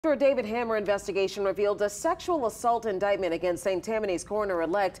After a David Hammer investigation revealed a sexual assault indictment against St. Tammany's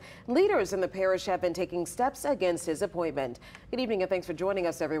coroner-elect, leaders in the parish have been taking steps against his appointment. Good evening and thanks for joining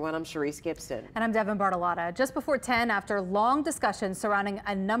us, everyone. I'm Sharice Gibson. And I'm Devin Bartolotta. Just before 10, after long discussions surrounding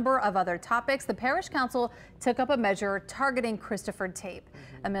a number of other topics, the parish council took up a measure targeting Christopher Tape.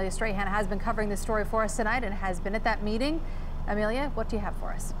 Amelia Strahan has been covering this story for us tonight and has been at that meeting. Amelia, what do you have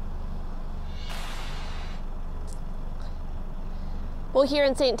for us? Well, here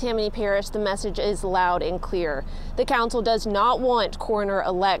in St. Tammany Parish, the message is loud and clear. The council does not want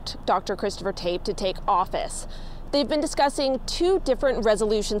coroner-elect Dr. Christopher Tape to take office. They've been discussing two different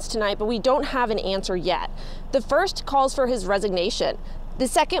resolutions tonight, but we don't have an answer yet. The first calls for his resignation. The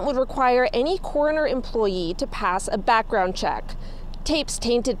second would require any coroner employee to pass a background check. Tape's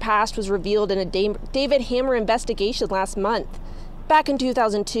tainted past was revealed in a David Hammer investigation last month. Back in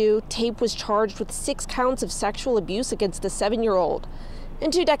 2002, Tape was charged with 6 counts of sexual abuse against the 7-year-old.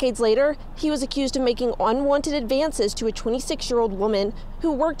 And 2 decades later, he was accused of making unwanted advances to a 26-year-old woman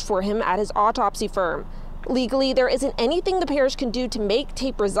who worked for him at his autopsy firm. Legally, there isn't anything the parish can do to make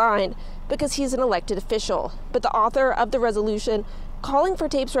Tape resign because he's an elected official. But the author of the resolution calling for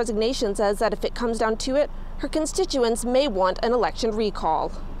Tape's resignation says that if it comes down to it, her constituents may want an election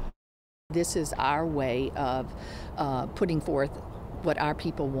recall. This is our way of putting forth what our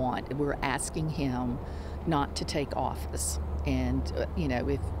people want. We're asking him not to take office. And, you know,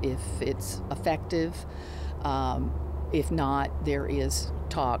 if it's effective, if not, there is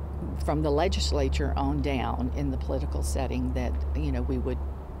talk from the legislature on down in the political setting that, you know, we would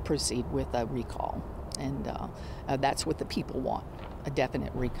proceed with a recall. And that's what the people want, a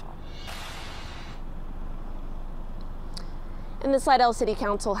definite recall. And the Slidell City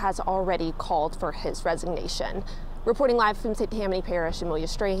Council has already called for his resignation. Reporting live from St. Tammany Parish, Amelia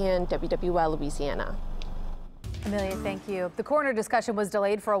Strahan, WWL Louisiana. Amelia, thank you. The coroner discussion was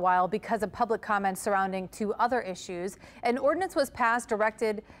delayed for a while because of public comments surrounding 2 other issues. An ordinance was passed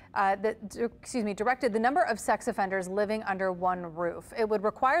directed the number of sex offenders living under one roof. It would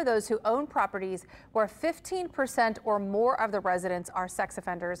require those who own properties where 15% or more of the residents are sex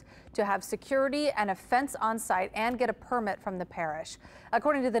offenders to have security and a fence on site and get a permit from the parish.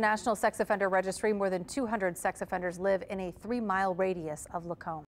 According to the National Sex Offender Registry, more than 200 sex offenders live in a 3-mile radius of Lacombe.